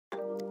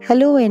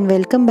Hello and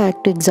welcome back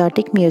to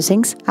exotic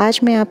musings. आज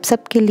मैं आप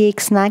सबके लिए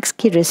एक स्नैक्स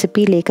की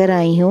रेसिपी लेकर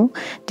आई हूँ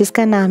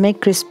जिसका नाम है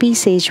क्रिस्पी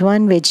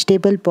सेजवान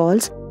वेजिटेबल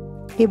बॉल्स।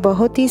 ये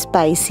बहुत ही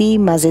स्पाइसी,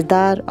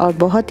 मज़ेदार और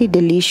बहुत ही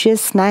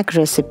डिलीशियस स्नैक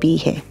रेसिपी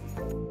है।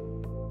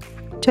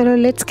 चलो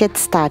let's get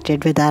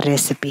started with our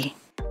recipe.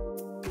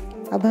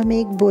 अब हम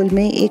एक बोल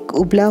में एक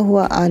उबला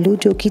हुआ आलू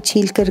जो कि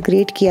छीलकर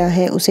ग्रेट किया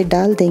है उसे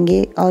डाल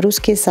देंगे और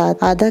उसके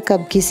साथ आधा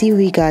कप घिसी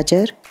हुई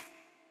गाजर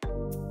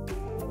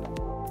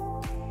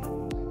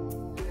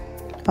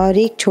और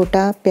एक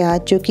छोटा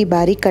प्याज जो कि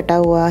बारीक कटा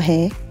हुआ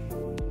है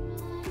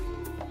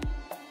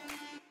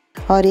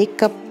और एक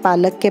कप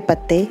पालक के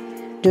पत्ते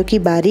जो कि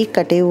बारीक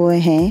कटे हुए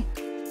हैं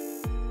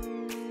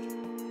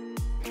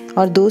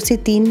और 2 से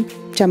 3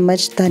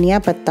 चम्मच धनिया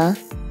पत्ता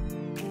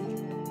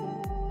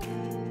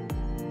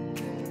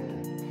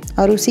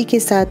और उसी के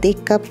साथ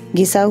 1 कप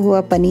घिसा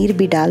हुआ पनीर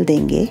भी डाल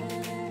देंगे।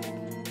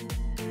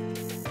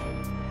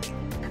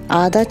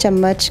 आधा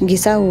चम्मच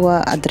घिसा हुआ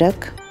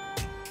अदरक,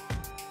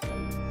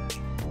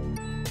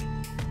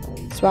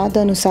 स्वाद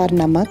अनुसार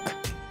नमक,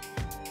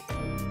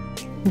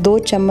 2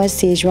 चम्मच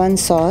शेजवान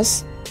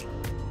सॉस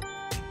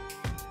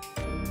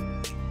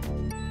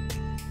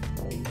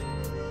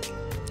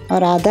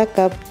और आधा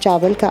कप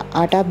चावल का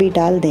आटा भी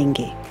डाल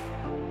देंगे।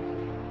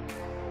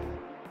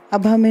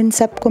 अब हम इन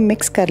सब को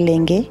मिक्स कर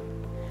लेंगे।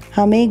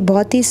 हमें एक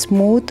बहुत ही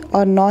स्मूथ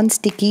और नॉन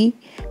स्टिकी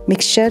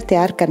मिक्सचर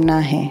तैयार करना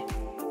है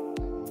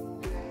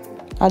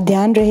और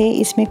ध्यान रहे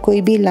इसमें कोई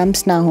भी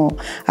लम्प्स ना हो।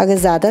 अगर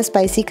ज़्यादा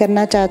स्पाइसी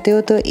करना चाहते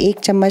हो तो 1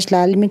 चम्मच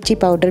लाल मिर्ची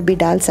पाउडर भी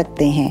डाल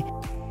सकते हैं।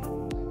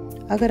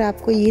 अगर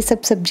आपको ये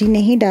सब सब्ज़ी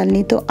नहीं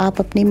डालनी तो आप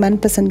अपनी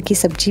मनपसंद की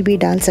सब्ज़ी भी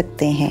डाल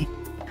सकते हैं।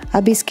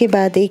 अब इसके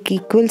बाद एक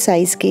इक्वल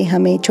साइज़ के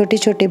हमें छोटे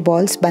छोटे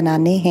बॉल्स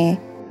बनाने हैं।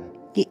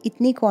 ये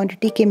इतनी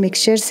क्वांटिटी के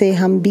मिक्सचर से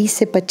हम 20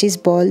 से 25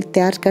 बॉल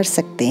तैयार कर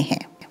सकते हैं।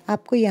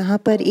 आपको यहाँ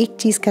पर एक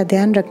चीज़ का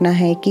ध्यान रखना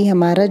है कि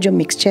हमारा जो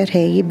मिक्सचर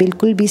है ये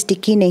बिल्कुल भी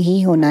स्टिकी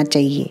नहीं होना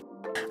चाहिए।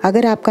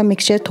 अगर आपका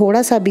मिक्सचर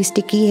थोड़ा सा भी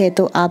स्टिकी है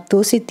तो आप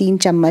 2 से 3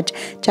 चम्मच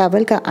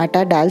चावल का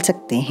आटा डाल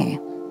सकते हैं।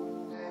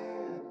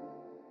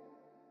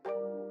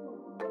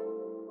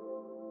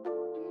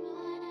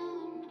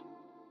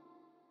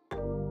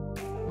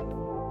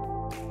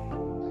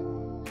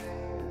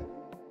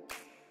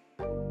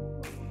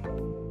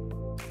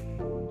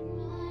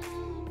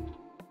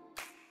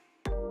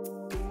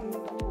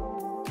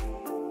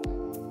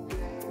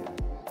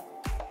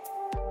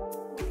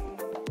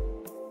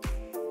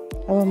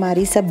 अब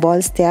हमारी सब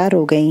बॉल्स तैयार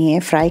हो गई हैं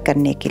फ्राई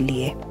करने के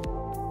लिए।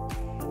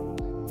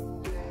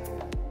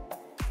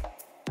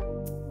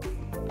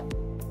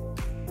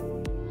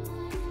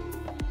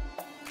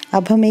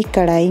 अब हम एक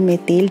कढ़ाई में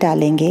तेल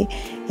डालेंगे।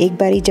 एक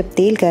बारी जब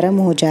तेल गर्म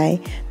हो जाए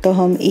तो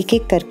हम एक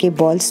एक करके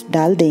बॉल्स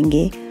डाल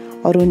देंगे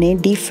और उन्हें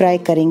डीप फ्राई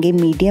करेंगे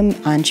मीडियम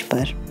आंच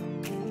पर।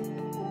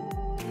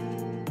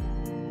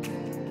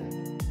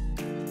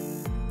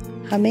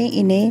 हमें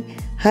इन्हें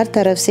हर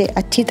तरफ से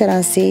अच्छी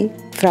तरह से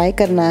फ्राई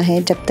करना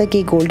है जब तक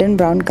ये गोल्डन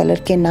ब्राउन कलर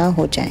के ना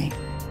हो जाएं।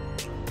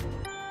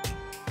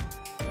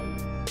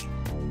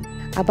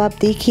 अब आप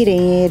देख ही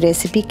रहे हैं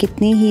रेसिपी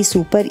कितनी ही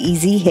सुपर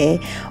इजी है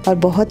और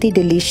बहुत ही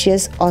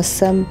डिलीशियस,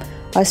 ऑसम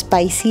और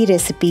स्पाइसी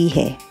रेसिपी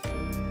है।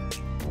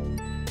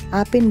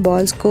 आप इन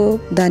बॉल्स को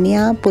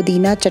धनिया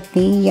पुदीना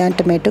चटनी या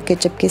टमाटो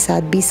केचप के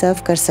साथ भी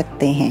सर्व कर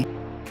सकते हैं।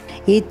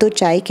 ये तो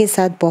चाय के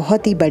साथ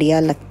बहुत ही बढ़िया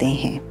लगते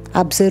हैं।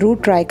 आप ज़रूर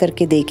ट्राई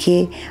करके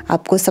देखिए,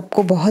 आपको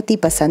सबको बहुत ही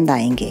पसंद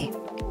आएंगे।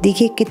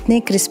 देखिए कितने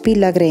क्रिस्पी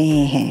लग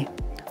रहे हैं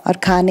और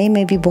खाने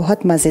में भी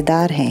बहुत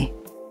मज़ेदार हैं।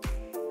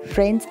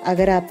 फ्रेंड्स,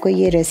 अगर आपको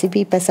ये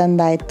रेसिपी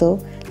पसंद आए तो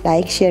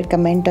लाइक, शेयर,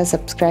 कमेंट और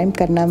सब्सक्राइब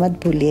करना मत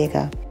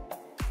भूलिएगा।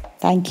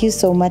 Thank you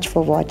so much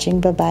for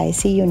watching. Bye bye,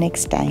 C you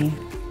next time.